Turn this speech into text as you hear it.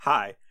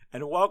Hi,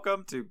 and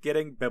welcome to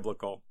Getting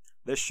Biblical,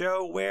 the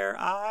show where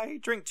I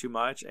drink too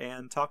much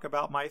and talk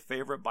about my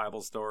favorite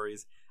Bible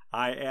stories.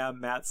 I am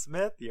Matt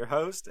Smith, your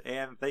host,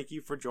 and thank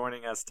you for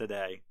joining us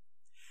today.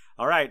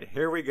 All right,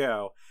 here we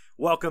go.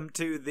 Welcome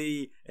to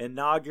the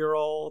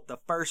inaugural, the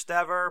first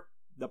ever,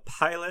 the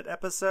pilot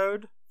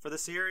episode for the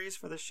series,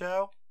 for the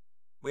show.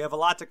 We have a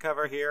lot to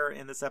cover here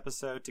in this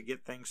episode to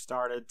get things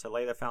started, to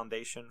lay the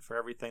foundation for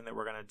everything that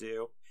we're going to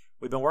do.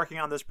 We've been working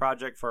on this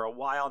project for a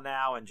while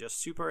now and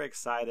just super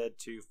excited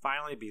to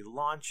finally be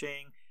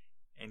launching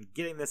and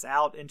getting this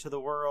out into the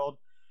world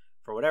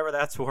for whatever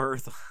that's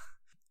worth.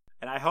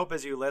 And I hope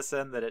as you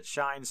listen that it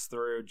shines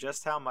through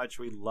just how much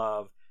we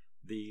love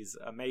these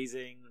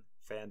amazing,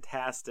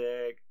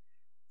 fantastic,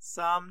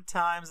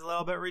 sometimes a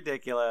little bit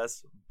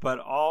ridiculous, but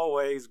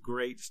always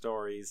great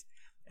stories,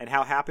 and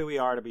how happy we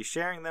are to be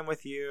sharing them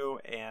with you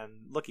and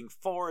looking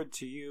forward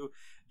to you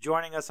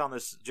joining us on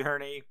this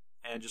journey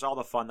and just all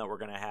the fun that we're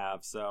going to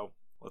have. So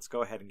let's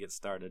go ahead and get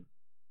started.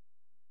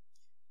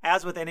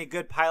 As with any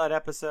good pilot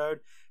episode,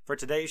 for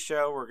today's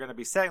show, we're going to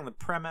be setting the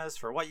premise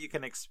for what you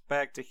can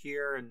expect to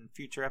hear in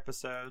future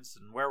episodes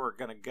and where we're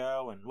going to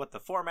go and what the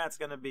format's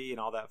going to be and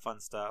all that fun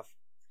stuff.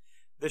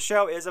 The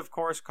show is, of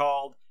course,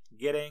 called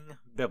Getting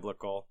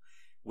Biblical,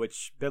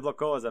 which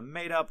biblical is a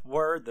made-up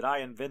word that I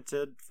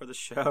invented for the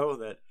show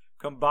that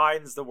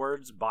combines the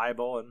words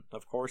Bible and,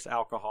 of course,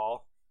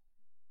 alcohol.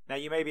 Now,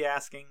 you may be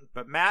asking,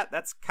 but Matt,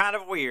 that's kind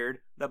of weird.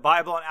 The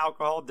Bible and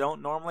alcohol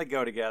don't normally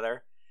go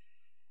together.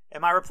 And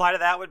my reply to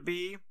that would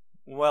be,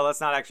 well, that's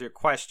not actually a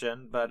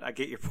question, but I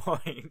get your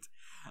point.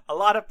 A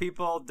lot of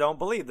people don't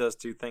believe those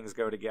two things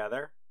go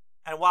together.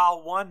 And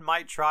while one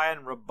might try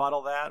and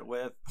rebuttal that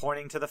with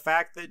pointing to the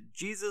fact that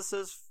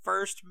Jesus'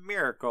 first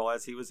miracle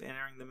as he was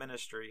entering the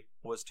ministry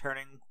was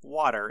turning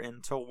water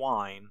into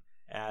wine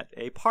at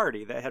a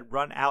party that had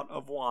run out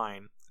of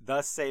wine,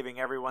 thus saving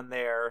everyone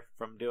there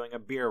from doing a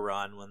beer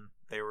run when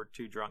they were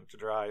too drunk to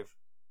drive.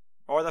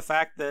 Or the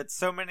fact that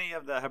so many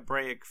of the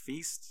Hebraic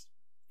feasts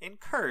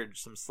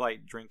encourage some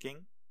slight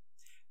drinking.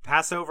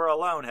 Passover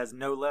alone has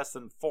no less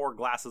than 4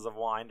 glasses of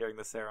wine during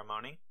the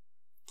ceremony.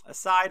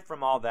 Aside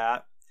from all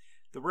that,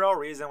 the real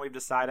reason we've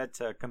decided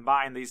to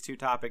combine these two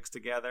topics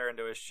together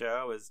into a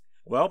show is,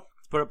 well,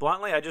 to put it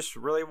bluntly, I just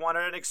really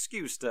wanted an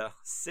excuse to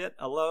sit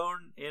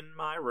alone in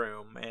my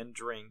room and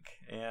drink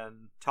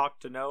and talk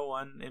to no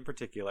one in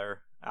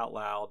particular out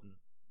loud and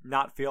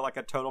not feel like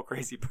a total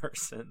crazy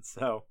person.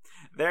 So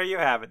there you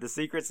have it. The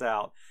secret's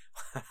out.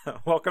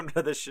 Welcome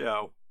to the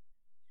show.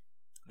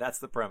 That's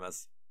the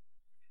premise.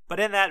 But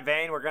in that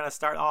vein, we're going to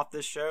start off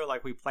this show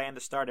like we plan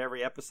to start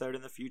every episode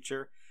in the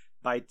future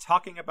by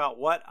talking about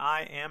what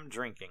I am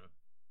drinking.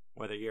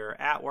 Whether you're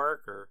at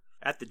work or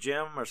at the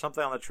gym or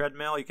something on the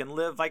treadmill, you can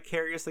live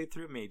vicariously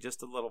through me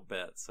just a little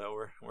bit.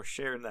 So we're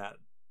sharing that.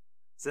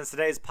 Since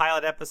today's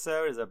pilot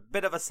episode is a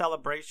bit of a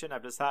celebration,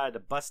 I've decided to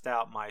bust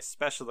out my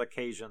special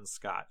occasion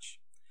scotch.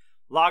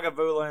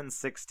 Lagavulin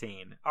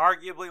 16,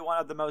 arguably one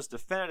of the most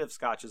definitive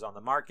scotches on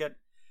the market.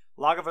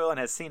 Lagavulin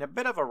has seen a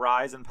bit of a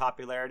rise in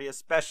popularity,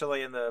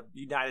 especially in the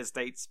United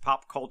States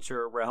pop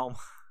culture realm,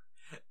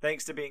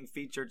 thanks to being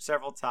featured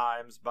several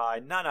times by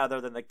none other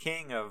than the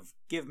king of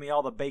Give Me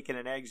All the Bacon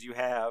and Eggs You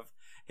Have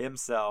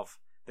himself,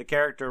 the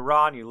character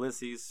Ron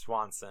Ulysses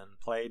Swanson,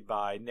 played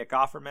by Nick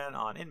Offerman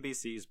on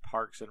NBC's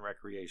Parks and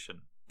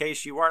Recreation. In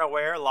case you weren't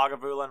aware,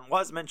 Lagavulin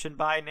was mentioned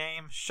by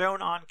name,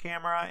 shown on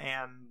camera,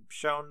 and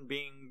shown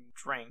being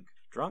drank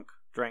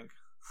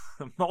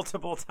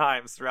multiple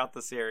times throughout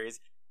the series,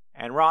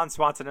 and Ron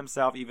Swanson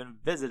himself even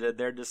visited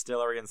their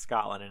distillery in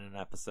Scotland in an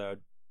episode.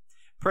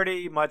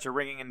 Pretty much a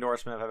ringing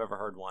endorsement if I've ever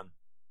heard one.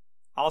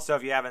 Also,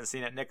 if you haven't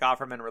seen it, Nick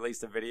Offerman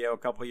released a video a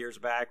couple years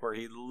back where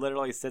he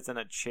literally sits in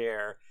a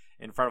chair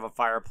in front of a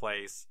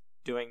fireplace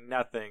doing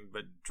nothing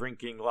but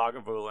drinking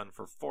Lagavulin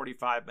for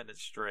 45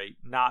 minutes straight,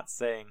 not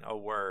saying a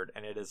word,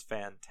 and it is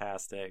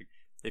fantastic.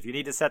 If you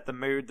need to set the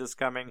mood this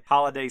coming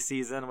holiday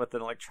season with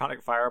an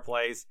electronic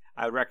fireplace,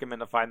 I would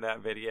recommend to find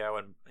that video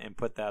and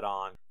put that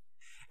on.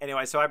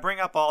 Anyway, so I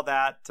bring up all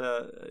that,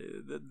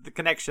 the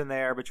connection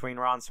there between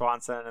Ron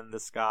Swanson and the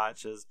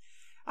scotch is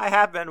I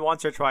have been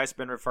once or twice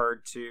been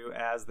referred to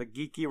as the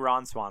geeky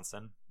Ron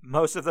Swanson.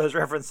 Most of those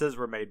references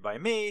were made by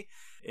me,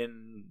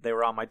 they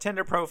were on my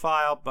Tinder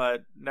profile,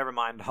 but never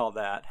mind all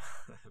that.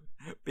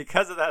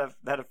 Because of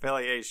that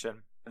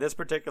affiliation, this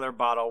particular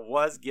bottle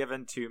was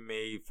given to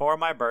me for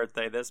my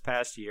birthday this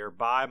past year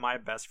by my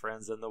best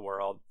friends in the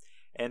world.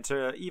 And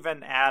to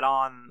even add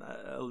on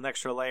an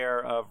extra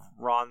layer of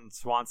Ron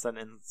Swanson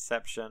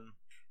inception,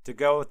 to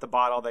go with the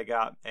bottle, they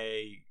got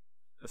a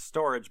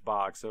storage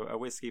box, a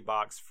whiskey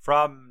box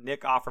from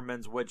Nick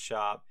Offerman's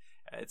woodshop.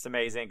 It's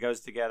amazing. It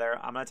goes together.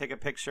 I'm going to take a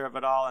picture of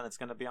it all, and it's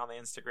going to be on the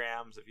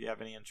Instagrams. If you have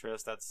any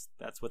interest, that's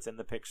what's in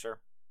the picture.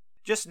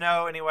 Just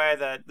know, anyway,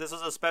 that this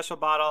is a special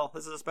bottle.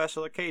 This is a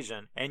special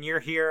occasion, and you're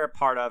here a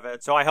part of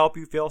it. So I hope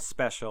you feel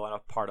special and a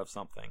part of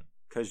something,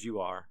 because you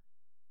are.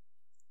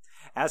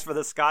 As for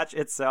the scotch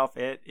itself,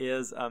 it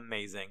is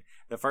amazing.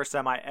 The first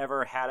time I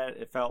ever had it,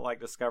 it felt like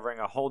discovering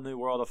a whole new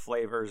world of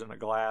flavors in a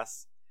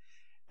glass.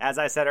 As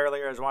I said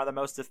earlier, is one of the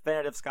most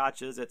definitive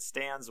scotches. It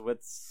stands with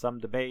some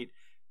debate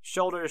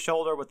shoulder to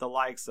shoulder with the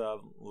likes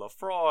of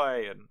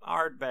Lefroy and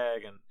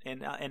Ardbeg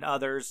and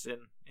others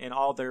in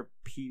all their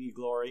peaty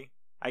glory.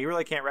 I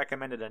really can't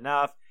recommend it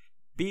enough.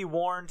 Be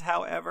warned,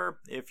 however,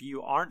 if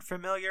you aren't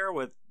familiar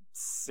with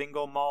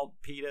single malt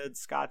peated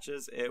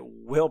scotches, it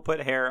will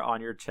put hair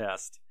on your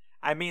chest.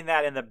 I mean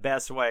that in the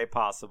best way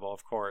possible,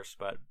 of course,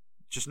 but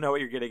just know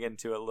what you're getting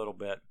into a little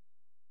bit.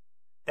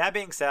 That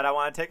being said, I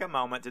want to take a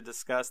moment to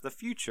discuss the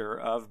future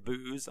of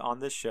booze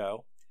on this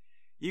show.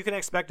 You can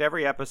expect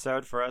every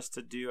episode for us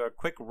to do a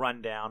quick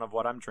rundown of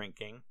what I'm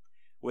drinking,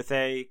 with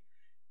a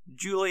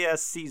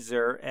Julius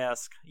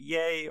Caesar-esque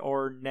yay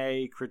or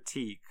nay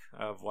critique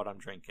of what I'm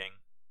drinking,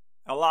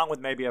 along with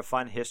maybe a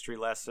fun history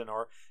lesson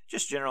or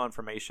just general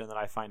information that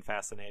I find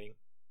fascinating.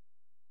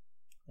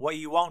 What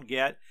you won't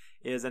get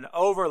is an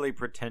overly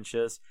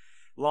pretentious,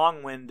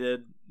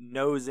 long-winded,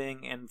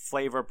 nosing, and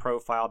flavor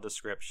profile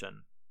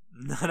description.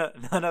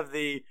 None of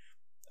the,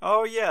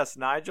 oh yes,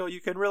 Nigel,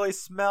 you can really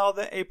smell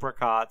the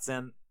apricots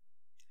and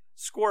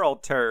squirrel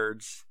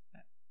turds.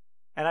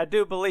 And I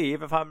do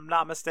believe, if I'm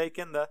not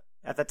mistaken,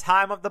 at the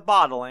time of the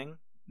bottling,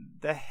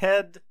 the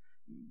head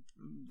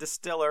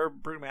distiller,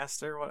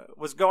 brewmaster,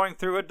 was going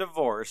through a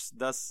divorce,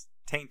 thus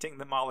tainting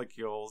the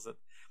molecules.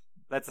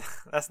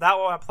 That's not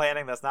what I'm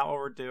planning. That's not what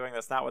we're doing.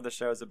 That's not what the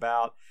show's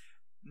about.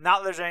 Not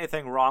that there's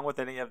anything wrong with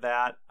any of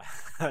that.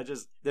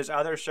 Just there's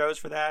other shows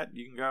for that.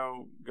 You can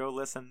go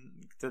listen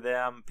to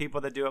them.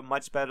 People that do it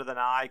much better than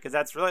I, because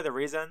that's really the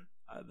reason.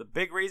 The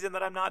big reason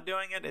that I'm not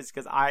doing it is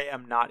because I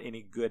am not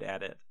any good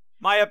at it.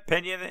 My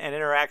opinion and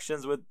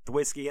interactions with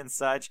whiskey and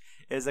such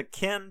is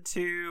akin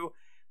to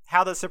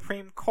how the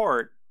Supreme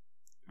Court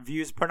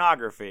views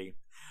pornography.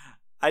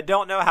 I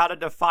don't know how to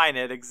define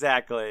it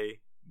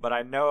exactly, but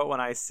I know it when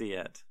I see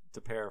it,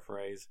 to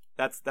paraphrase.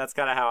 That's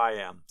kind of how I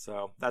am.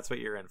 So that's what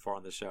you're in for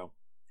on the show.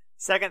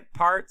 Second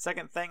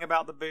thing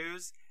about the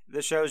booze.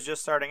 The show's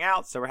just starting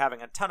out, so we're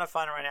having a ton of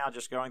fun right now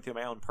just going through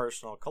my own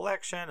personal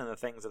collection and the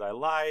things that I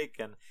like,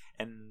 and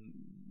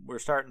we're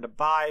starting to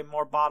buy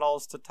more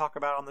bottles to talk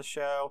about on the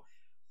show.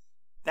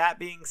 That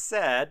being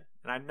said,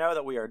 and I know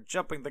that we are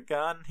jumping the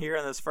gun here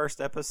in this first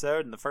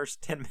episode in the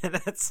first 10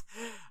 minutes,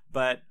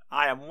 but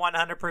I am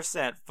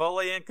 100%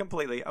 fully and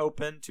completely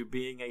open to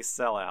being a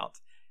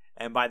sellout.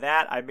 And by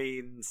that, I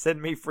mean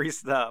send me free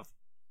stuff.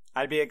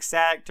 I'd be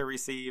ecstatic to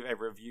receive a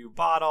review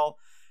bottle,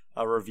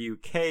 a review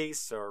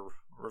case, or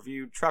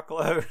review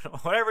truckload,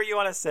 whatever you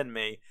want to send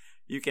me.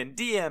 You can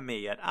DM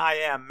me at I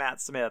am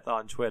Matt Smith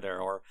on Twitter,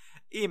 or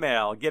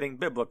email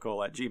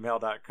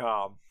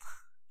gettingbiblical@gmail.com.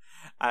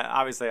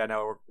 Obviously, I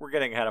know we're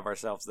getting ahead of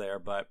ourselves there,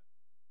 but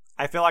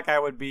I feel like I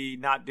would be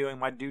not doing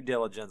my due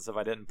diligence if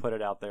I didn't put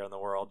it out there in the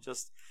world.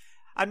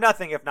 I'm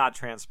nothing if not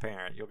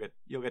transparent.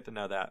 You'll get to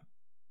know that.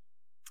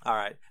 All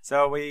right,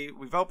 so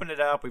we've opened it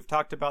up. We've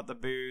talked about the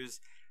booze.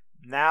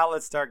 Now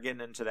let's start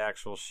getting into the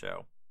actual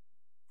show.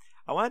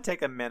 I want to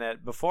take a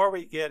minute before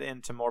we get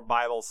into more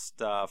Bible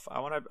stuff. I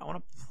want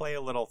to play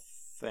a little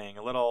thing,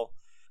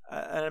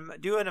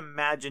 do an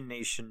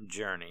imagination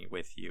journey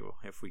with you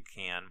if we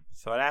can.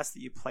 So I'd ask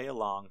that you play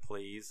along,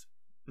 please.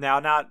 Now,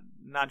 not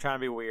trying to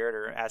be weird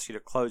or ask you to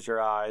close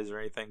your eyes or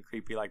anything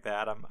creepy like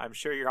that. I'm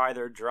sure you're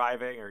either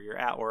driving or you're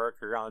at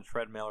work or you're on a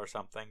treadmill or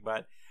something,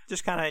 but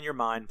just kind of in your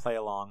mind, play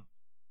along.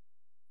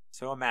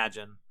 So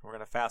imagine, we're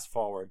going to fast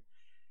forward.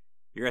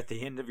 You're at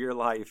the end of your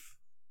life.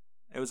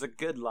 It was a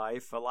good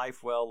life, a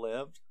life well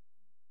lived,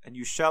 and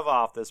you shove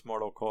off this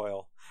mortal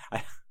coil.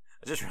 I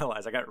just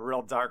realized I got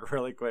real dark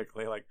really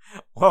quickly. Like,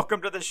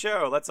 welcome to the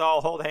show. Let's all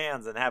hold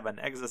hands and have an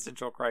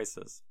existential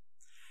crisis.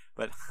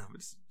 But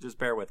just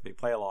bear with me.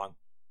 Play along.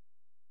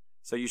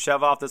 So you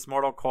shove off this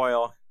mortal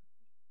coil.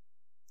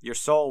 Your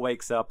soul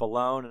wakes up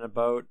alone in a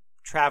boat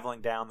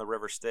traveling down the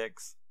river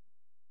Styx.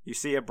 You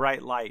see a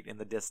bright light in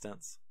the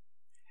distance.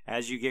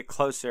 As you get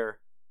closer,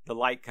 the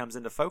light comes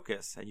into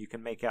focus and you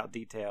can make out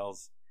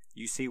details.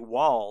 You see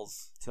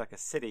walls to like a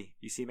city.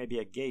 You see maybe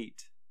a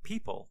gate,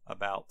 people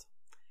about.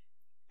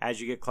 As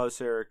you get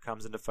closer, it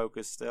comes into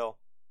focus still.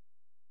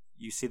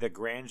 You see the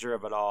grandeur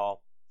of it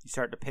all. You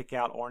start to pick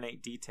out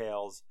ornate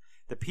details.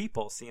 The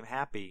people seem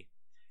happy.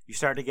 You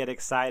start to get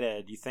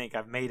excited. You think,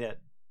 I've made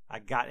it. I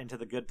got into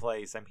the good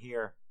place. I'm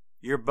here.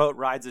 Your boat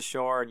rides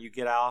ashore and you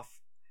get off.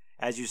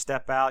 As you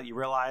step out, you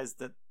realize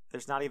that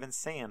there's not even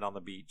sand on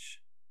the beach,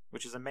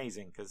 which is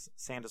amazing because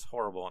sand is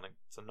horrible and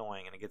it's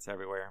annoying and it gets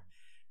everywhere.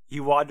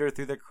 You wander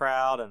through the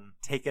crowd and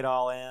take it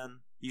all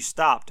in. You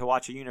stop to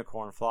watch a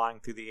unicorn flying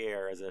through the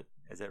air as it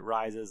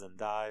rises and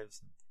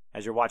dives.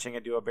 As you're watching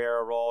it do a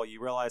barrel roll,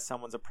 you realize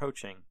someone's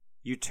approaching.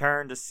 You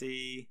turn to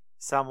see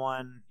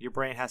someone your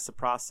brain has to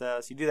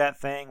process. You do that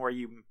thing where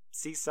you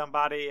see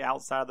somebody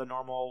outside of the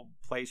normal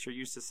place you're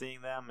used to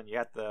seeing them, and you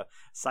have to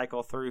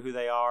cycle through who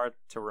they are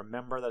to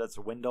remember that it's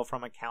Wendell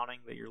from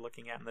accounting that you're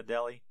looking at in the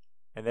deli.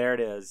 And there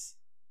it is.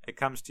 It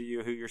comes to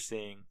you who you're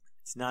seeing.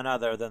 It's none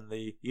other than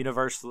the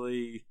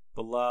universally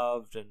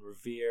beloved and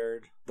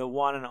revered, the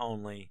one and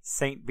only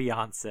Saint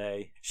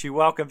Beyonce. She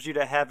welcomes you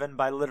to heaven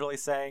by literally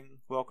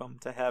saying, "Welcome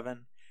to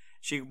heaven."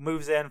 She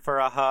moves in for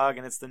a hug,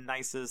 and it's the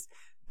nicest,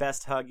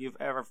 best hug you've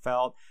ever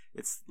felt.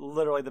 It's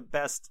literally the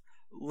best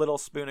little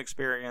spoon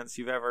experience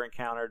you've ever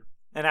encountered.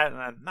 And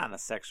not in a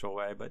sexual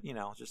way, but,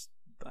 just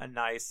a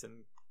nice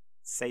and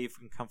safe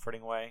and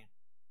comforting way.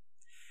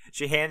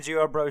 She hands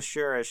you a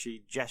brochure as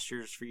she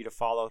gestures for you to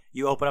follow.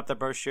 You open up the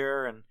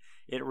brochure and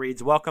it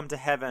reads, "Welcome to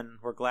heaven.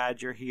 We're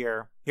glad you're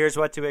here. Here's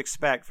what to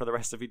expect for the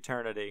rest of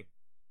eternity.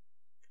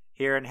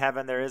 Here in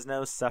heaven there is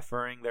no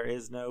suffering. There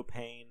is no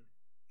pain.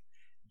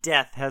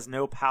 Death has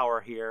no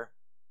power here.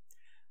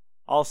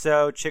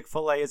 Also,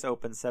 Chick-fil-A is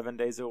open 7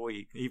 days a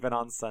week, even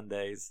on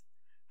Sundays.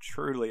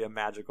 Truly a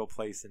magical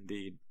place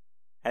indeed."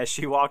 As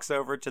she walks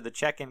over to the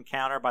check-in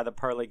counter by the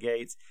pearly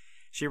gates,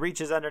 she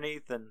reaches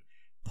underneath and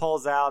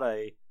pulls out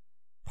a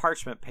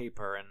parchment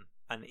paper and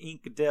an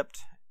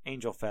ink-dipped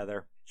angel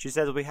feather. She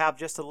says, "We have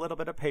just a little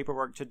bit of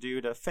paperwork to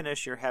do to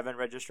finish your heaven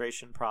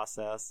registration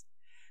process.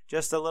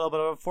 Just a little bit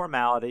of a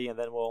formality, and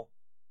then we'll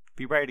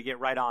be ready to get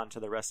right on to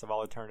the rest of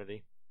all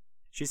eternity."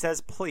 She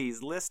says,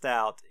 "Please list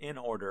out, in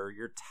order,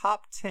 your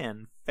top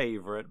 10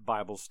 favorite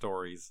Bible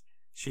stories."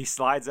 She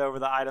slides over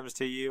the items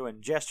to you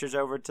and gestures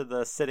over to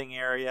the sitting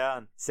area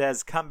and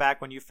says, "Come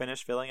back when you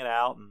finish filling it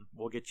out and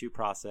we'll get you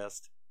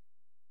processed."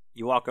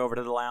 You walk over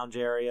to the lounge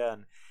area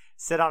and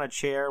sit on a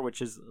chair, which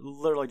is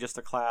literally just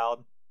a cloud.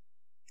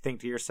 You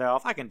think to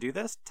yourself, "I can do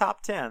this.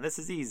 Top 10. This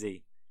is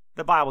easy.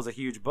 The Bible's a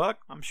huge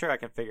book. I'm sure I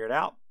can figure it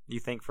out." You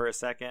think for a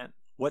second,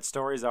 what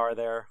stories are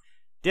there?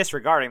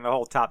 Disregarding the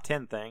whole top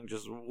 10 thing,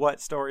 just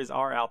what stories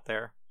are out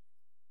there?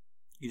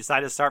 You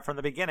decide to start from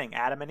the beginning.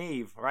 Adam and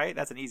Eve, right?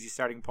 That's an easy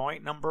starting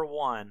point. Number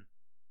 1.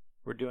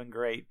 We're doing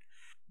great.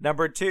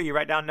 Number 2, you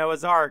write down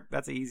Noah's Ark.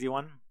 That's an easy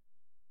one.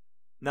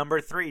 Number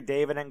 3,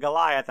 David and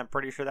Goliath. I'm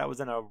pretty sure that was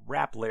in a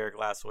rap lyric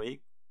last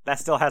week. That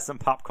still has some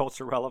pop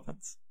culture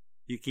relevance.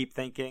 You keep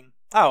thinking,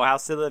 oh, how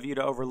silly of you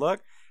to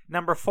overlook.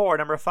 Number 4,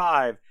 number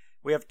 5,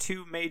 we have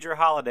 2 major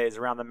holidays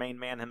around the main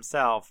man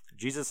himself.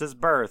 Jesus'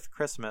 birth,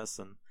 Christmas,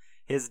 and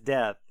his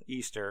death,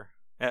 Easter,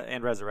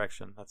 and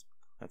resurrection. That's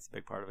a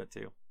big part of it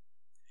too.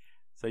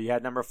 So you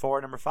had number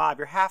 4, number 5.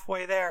 You're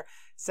halfway there.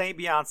 Saint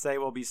Beyonce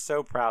will be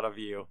so proud of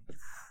you.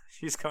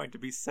 She's going to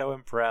be so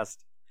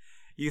impressed.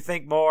 You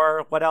think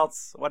more. What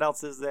else? What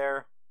else is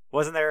there?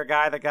 Wasn't there a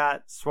guy that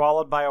got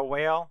swallowed by a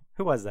whale?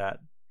 Who was that?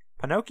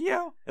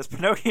 Pinocchio? Is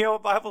Pinocchio a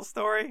Bible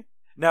story?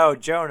 No,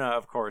 Jonah,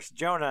 of course.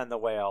 Jonah and the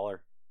whale,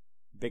 or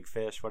big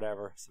fish,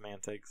 whatever.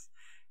 Semantics.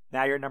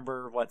 Now you're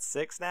number,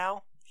 6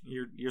 now?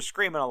 You're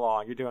screaming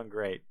along. You're doing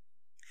great.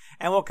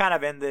 And we'll kind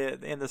of end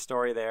the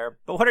story there.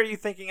 But what are you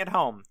thinking at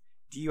home?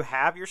 Do you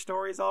have your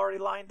stories already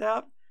lined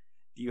up?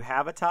 Do you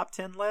have a top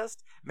 10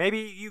 list? Maybe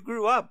you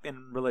grew up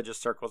in religious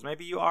circles.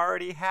 Maybe you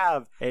already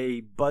have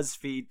a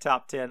BuzzFeed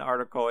top 10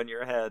 article in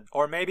your head.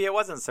 Or maybe it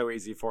wasn't so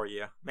easy for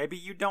you. Maybe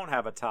you don't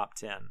have a top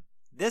 10.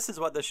 This is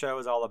what the show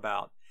is all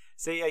about.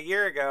 See, a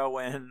year ago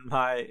when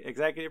my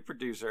executive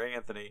producer,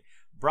 Anthony,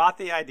 brought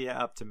the idea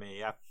up to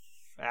me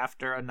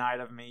after a night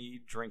of me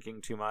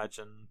drinking too much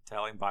and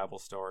telling Bible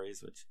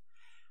stories, which...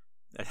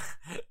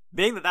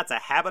 being that that's a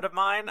habit of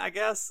mine, I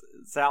guess,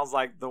 it sounds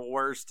like the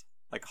worst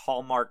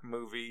Hallmark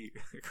movie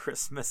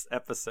Christmas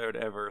episode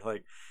ever.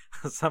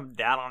 Some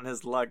down on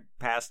his luck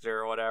pastor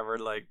or whatever,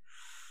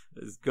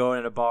 is going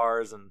into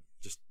bars and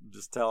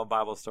just telling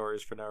Bible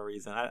stories for no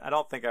reason. I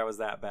don't think I was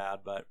that bad,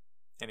 but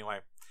anyway,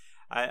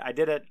 I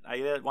did it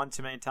one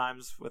too many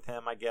times with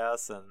him, I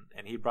guess,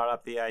 and he brought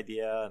up the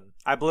idea and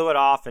I blew it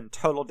off in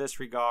total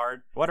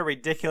disregard. What a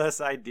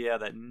ridiculous idea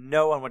that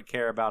no one would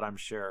care about, I'm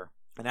sure.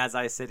 And as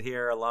I sit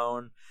here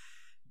alone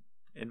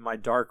in my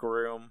dark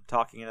room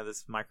talking into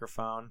this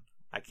microphone,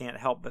 I can't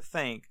help but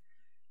think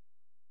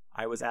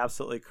I was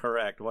absolutely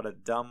correct. What a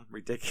dumb,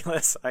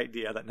 ridiculous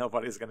idea that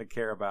nobody's going to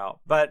care about.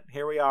 But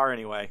here we are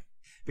anyway.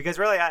 Because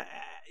really,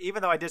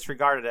 even though I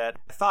disregarded it,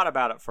 I thought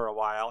about it for a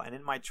while. And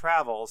in my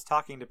travels,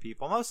 talking to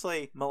people,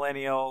 mostly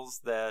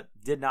millennials that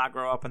did not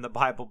grow up in the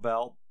Bible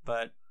Belt,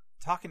 but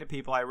talking to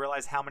people, I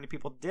realized how many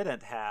people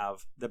didn't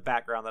have the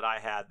background that I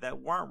had,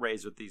 that weren't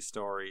raised with these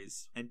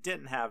stories and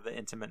didn't have the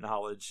intimate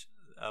knowledge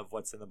of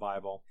what's in the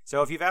Bible.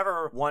 So if you've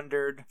ever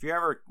wondered, if you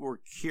ever were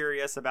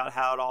curious about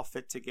how it all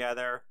fit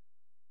together,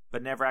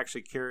 but never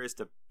actually curious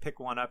to pick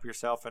one up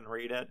yourself and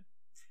read it,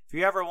 if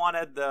you ever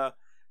wanted the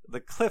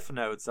Cliff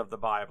Notes of the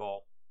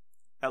Bible,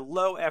 a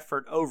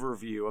low-effort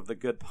overview of the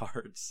good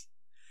parts,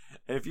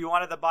 if you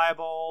wanted the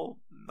Bible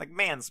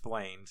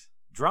mansplained,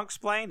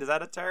 drunk-splained, is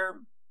that a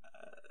term?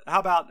 How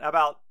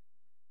about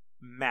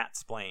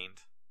Matt-splained?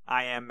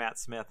 I am Matt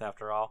Smith,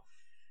 after all.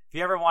 If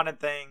you ever wanted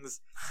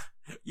things,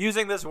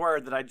 using this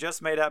word that I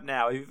just made up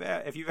now,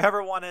 if you've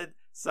ever wanted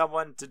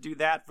someone to do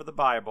that for the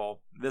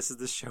Bible, this is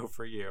the show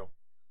for you.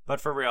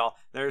 But for real,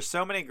 there's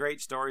so many great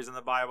stories in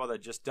the Bible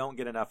that just don't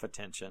get enough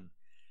attention.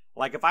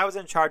 If I was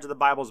in charge of the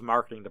Bible's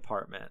marketing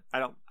department, I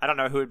don't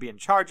know who would be in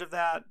charge of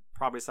that.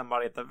 Probably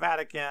somebody at the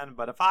Vatican.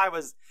 But if I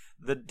was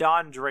the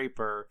Don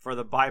Draper for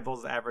the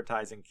Bible's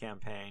advertising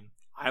campaign,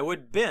 I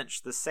would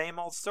bench the same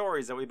old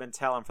stories that we've been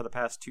telling for the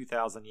past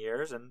 2,000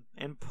 years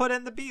and put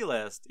in the B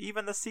list,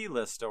 even the C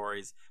list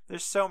stories.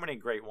 There's so many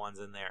great ones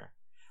in there.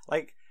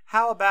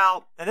 How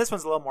about, and this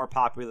one's a little more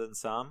popular than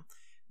some,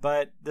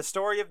 but the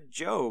story of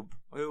Job,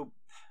 who,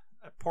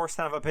 poor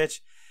son of a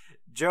bitch,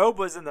 Job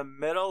was in the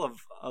middle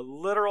of a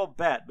literal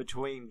bet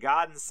between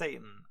God and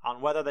Satan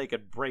on whether they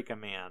could break a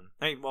man.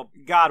 I mean, well,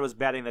 God was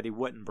betting that he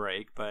wouldn't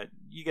break, but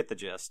you get the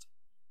gist.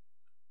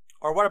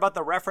 Or what about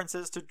the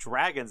references to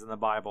dragons in the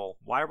Bible?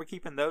 Why are we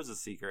keeping those a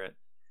secret?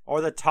 Or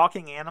the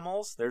talking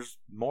animals? There's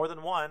more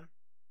than one.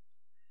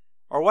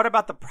 Or what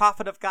about the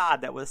prophet of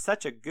God that was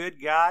such a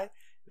good guy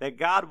that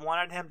God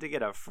wanted him to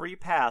get a free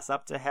pass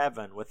up to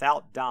heaven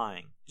without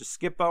dying? Just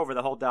skip over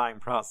the whole dying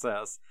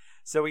process.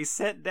 So he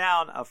sent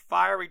down a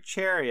fiery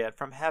chariot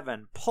from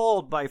heaven,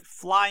 pulled by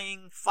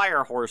flying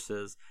fire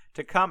horses,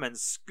 to come and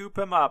scoop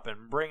him up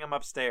and bring him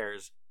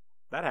upstairs.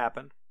 That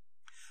happened.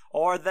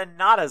 Or the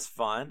not as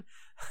fun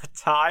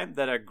time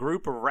that a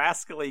group of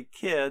rascally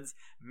kids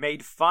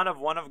made fun of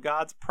one of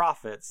God's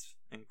prophets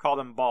and called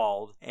him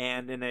bald.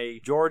 And in a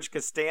George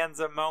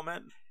Costanza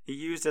moment, he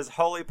used his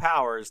holy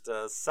powers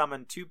to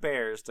summon 2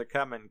 bears to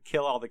come and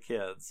kill all the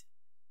kids.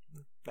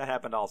 That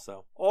happened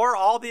also. Or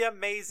all the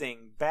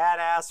amazing,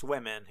 badass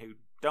women who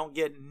don't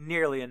get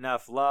nearly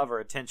enough love or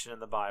attention in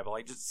the Bible.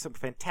 Like, just some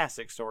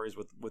fantastic stories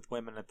with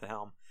women at the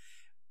helm.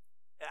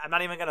 I'm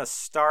not even going to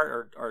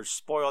start or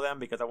spoil them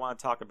because I want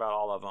to talk about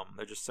all of them.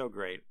 They're just so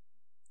great.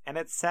 And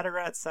et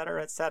cetera, et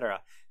cetera, et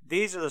cetera.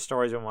 These are the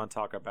stories we want to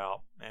talk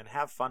about and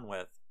have fun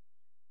with.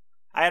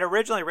 I had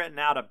originally written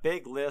out a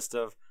big list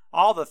of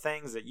all the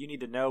things that you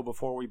need to know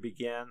before we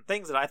begin,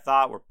 things that I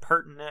thought were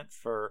pertinent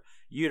for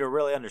you to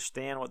really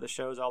understand what the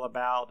show's all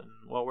about and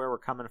where we're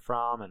coming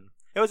from. And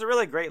it was a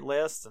really great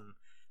list. And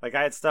like,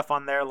 I had stuff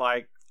on there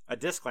like a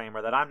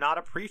disclaimer that I'm not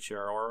a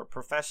preacher or a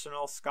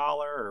professional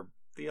scholar or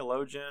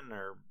theologian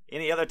or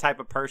any other type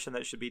of person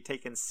that should be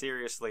taken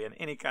seriously in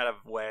any kind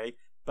of way.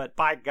 But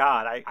by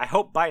God, I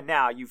hope by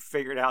now you've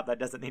figured out that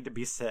doesn't need to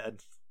be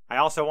said. I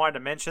also wanted to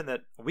mention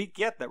that we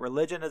get that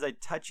religion is a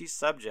touchy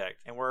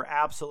subject, and we're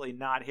absolutely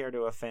not here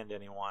to offend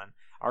anyone.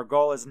 Our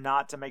goal is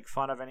not to make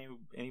fun of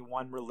any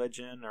one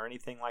religion or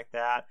anything like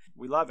that.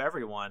 We love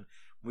everyone.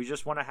 We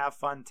just want to have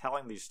fun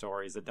telling these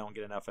stories that don't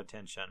get enough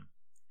attention.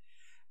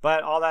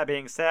 But all that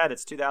being said,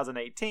 it's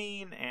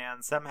 2018,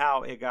 and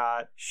somehow it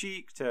got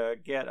chic to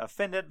get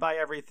offended by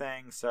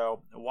everything,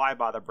 so why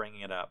bother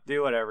bringing it up?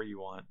 Do whatever you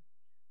want.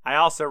 I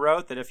also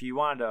wrote that if you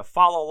wanted to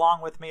follow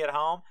along with me at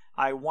home,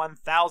 I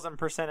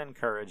 1000%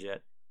 encourage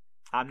it.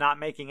 I'm not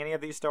making any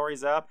of these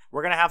stories up.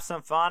 We're going to have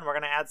some fun. We're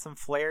going to add some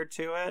flair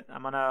to it.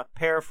 I'm going to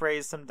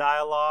paraphrase some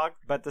dialogue.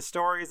 But the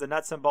stories, the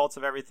nuts and bolts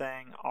of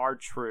everything are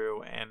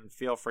true, and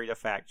feel free to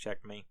fact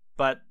check me.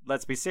 But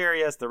let's be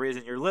serious. The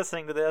reason you're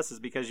listening to this is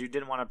because you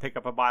didn't want to pick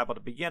up a Bible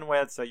to begin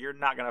with, so you're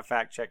not going to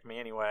fact check me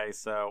anyway,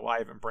 so why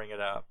even bring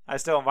it up? I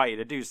still invite you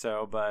to do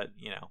so, but,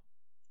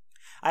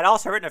 I'd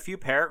also written a few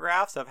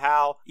paragraphs of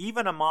how,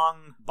 even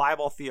among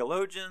Bible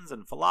theologians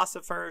and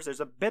philosophers, there's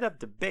a bit of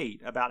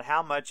debate about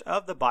how much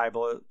of the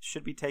Bible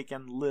should be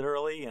taken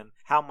literally and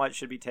how much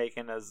should be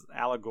taken as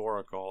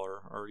allegorical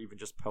or even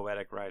just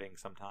poetic writing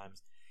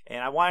sometimes.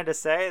 And I wanted to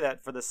say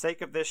that for the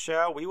sake of this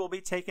show, we will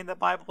be taking the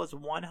Bible as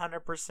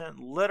 100%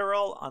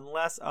 literal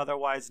unless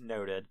otherwise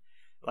noted.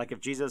 Like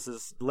if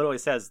Jesus literally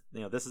says,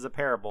 this is a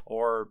parable,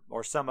 or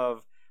some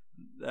of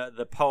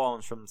the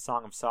poems from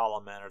Song of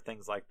Solomon or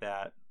things like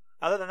that.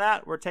 Other than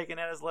that, we're taking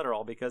it as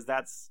literal because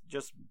that's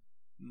just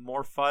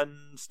more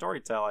fun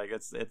storytelling.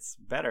 It's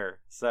better.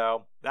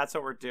 So that's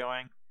what we're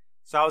doing.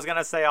 So I was going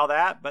to say all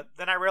that, but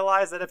then I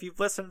realized that if you've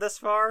listened this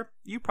far,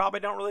 you probably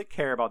don't really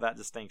care about that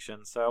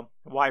distinction. So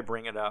why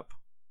bring it up?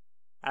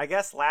 I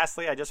guess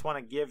lastly, I just want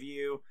to give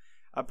you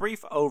a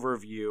brief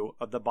overview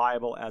of the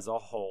Bible as a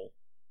whole.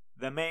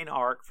 The main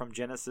arc from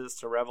Genesis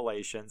to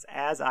Revelations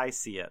as I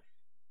see it.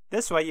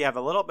 This way you have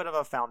a little bit of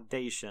a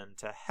foundation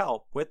to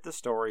help with the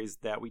stories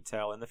that we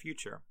tell in the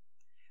future.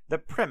 The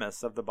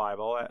premise of the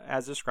Bible,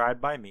 as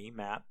described by me,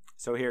 Matt.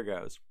 So here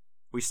goes.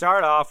 We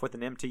start off with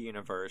an empty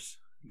universe.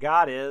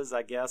 God is,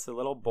 I guess, a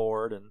little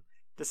bored and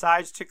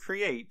decides to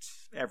create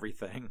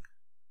everything.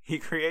 He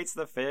creates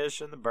the fish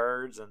and the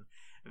birds and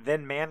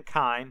then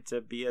mankind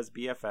to be his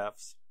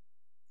BFFs.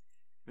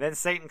 Then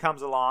Satan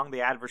comes along, the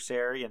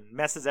adversary, and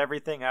messes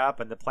everything up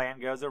and the plan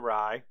goes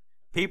awry.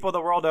 People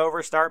the world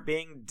over start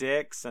being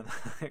dicks, and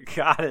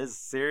God is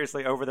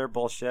seriously over their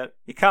bullshit.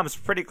 He comes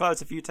pretty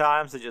close a few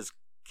times to just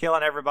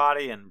killing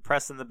everybody and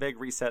pressing the big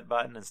reset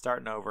button and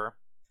starting over.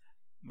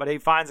 But he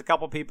finds a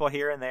couple people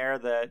here and there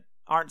that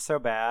aren't so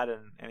bad,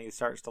 and he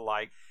starts to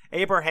like.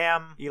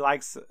 Abraham, he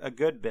likes a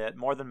good bit,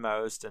 more than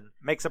most, and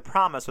makes a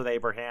promise with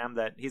Abraham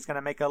that he's going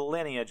to make a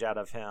lineage out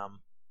of him.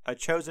 A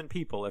chosen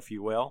people, if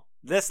you will.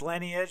 This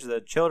lineage,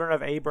 the children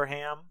of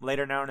Abraham,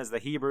 later known as the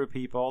Hebrew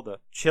people, the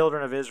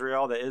children of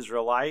Israel, the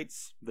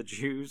Israelites, the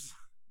Jews,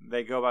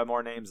 they go by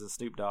more names than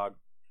Snoop Dogg.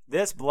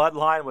 This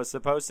bloodline was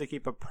supposed to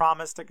keep a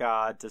promise to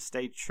God to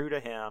stay true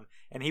to him,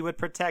 and he would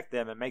protect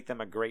them and make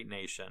them a great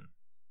nation.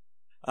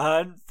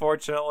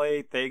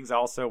 Unfortunately, things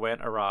also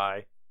went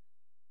awry.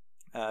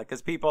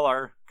 Because people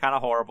are kind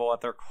of horrible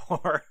at their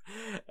core,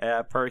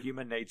 per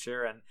human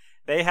nature, and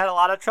they had a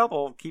lot of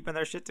trouble keeping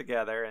their shit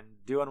together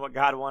and doing what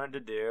God wanted to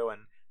do.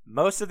 And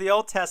most of the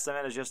Old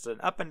Testament is just an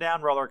up and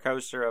down roller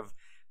coaster of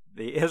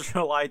the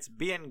Israelites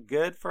being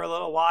good for a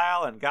little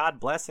while and God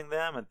blessing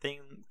them and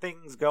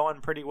things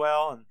going pretty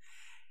well. And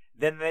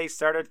then they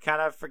started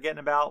kind of forgetting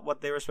about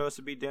what they were supposed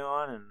to be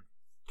doing and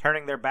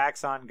turning their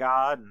backs on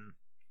God. And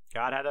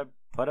God had to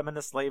put them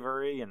into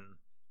slavery and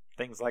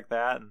things like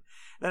that. And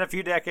then a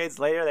few decades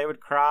later, they would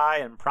cry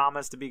and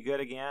promise to be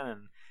good again.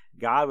 And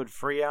God would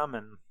free them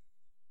and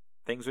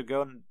things would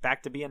go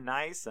back to being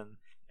nice.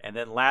 And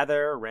then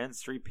lather,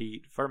 rinse,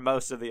 repeat for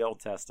most of the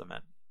Old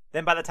Testament.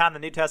 Then by the time the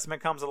New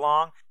Testament comes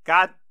along,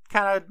 God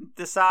kind of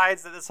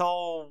decides that this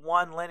whole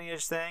one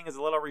lineage thing is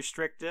a little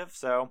restrictive.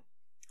 So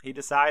he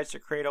decides to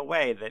create a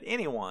way that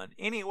anyone,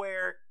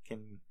 anywhere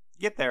can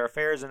get their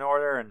affairs in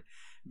order and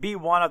be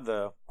one of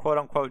the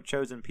quote-unquote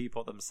chosen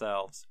people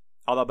themselves.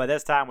 Although by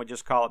this time we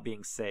just call it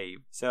being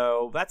saved.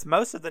 So that's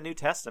most of the New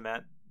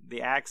Testament.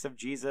 The acts of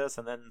Jesus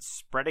and then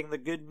spreading the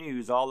good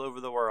news all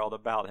over the world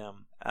about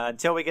him.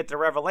 Until we get to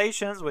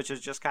Revelations, which is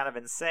just kind of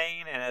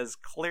insane and is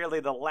clearly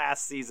the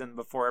last season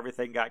before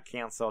everything got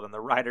canceled and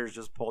the writers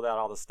just pulled out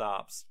all the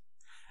stops.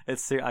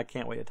 I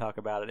can't wait to talk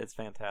about it. It's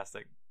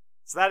fantastic.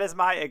 So that is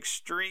my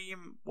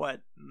extreme,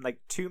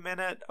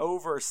 2-minute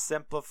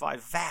oversimplified,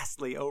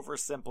 vastly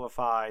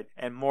oversimplified,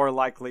 and more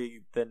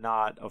likely than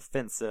not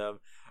offensive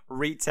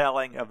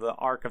retelling of the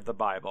arc of the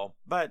Bible.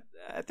 But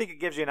I think it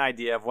gives you an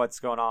idea of what's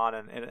going on,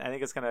 and I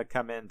think it's going to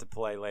come into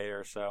play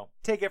later, so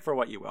take it for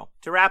what you will.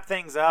 To wrap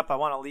things up, I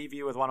want to leave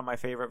you with one of my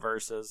favorite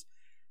verses,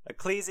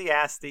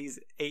 Ecclesiastes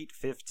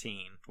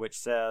 8:15, which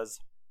says,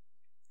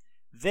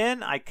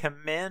 "Then I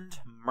commend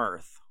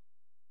mirth,"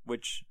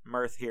 which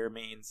mirth here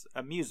means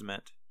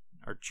amusement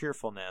or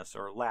cheerfulness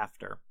or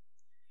laughter.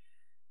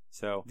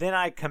 So, "Then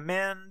I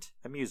commend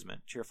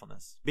amusement,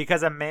 cheerfulness,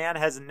 because a man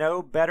has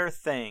no better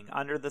thing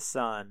under the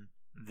sun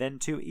than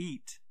to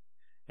eat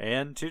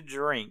and to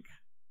drink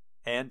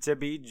and to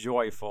be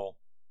joyful.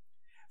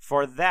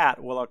 For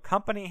that will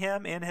accompany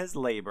him in his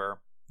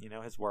labor,"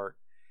 his work,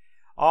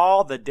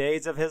 "all the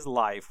days of his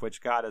life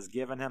which God has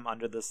given him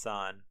under the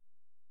sun."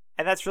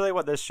 And that's really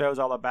what this show's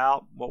all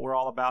about, what we're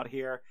all about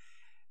here.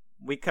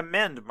 We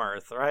commend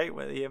mirth, right?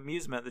 The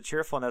amusement, the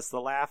cheerfulness,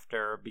 the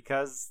laughter,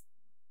 because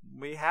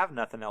we have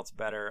nothing else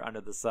better under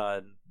the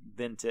sun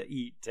than to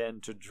eat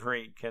and to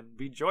drink and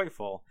be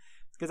joyful.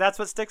 Because that's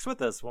what sticks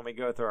with us when we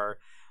go through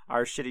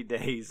our shitty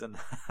days and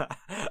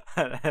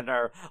and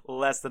our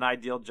less than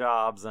ideal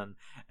jobs and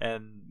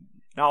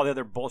all the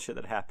other bullshit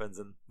that happens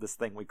in this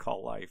thing we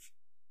call life.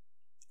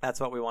 That's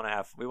what we want to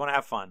have. We want to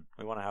have fun.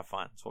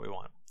 That's what we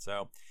want.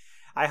 So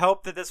I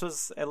hope that this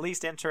was at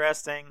least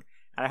interesting.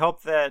 And I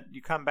hope that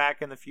you come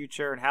back in the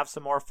future and have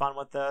some more fun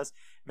with us.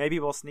 Maybe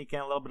we'll sneak in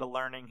a little bit of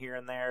learning here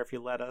and there if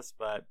you let us,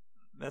 but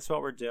that's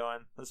what we're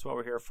doing. That's what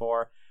we're here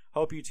for.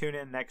 Hope you tune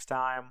in next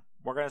time.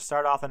 We're going to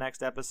start off the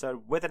next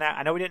episode with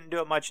I know we didn't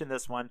do it much in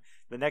this one.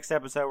 The next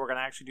episode, we're going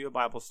to actually do a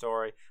Bible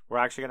story. We're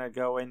actually going to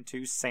go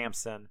into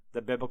Samson,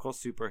 the biblical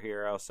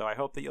superhero. So I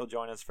hope that you'll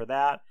join us for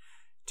that.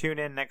 Tune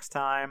in next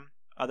time.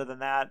 Other than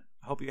that,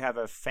 hope you have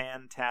a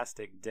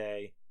fantastic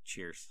day.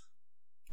 Cheers.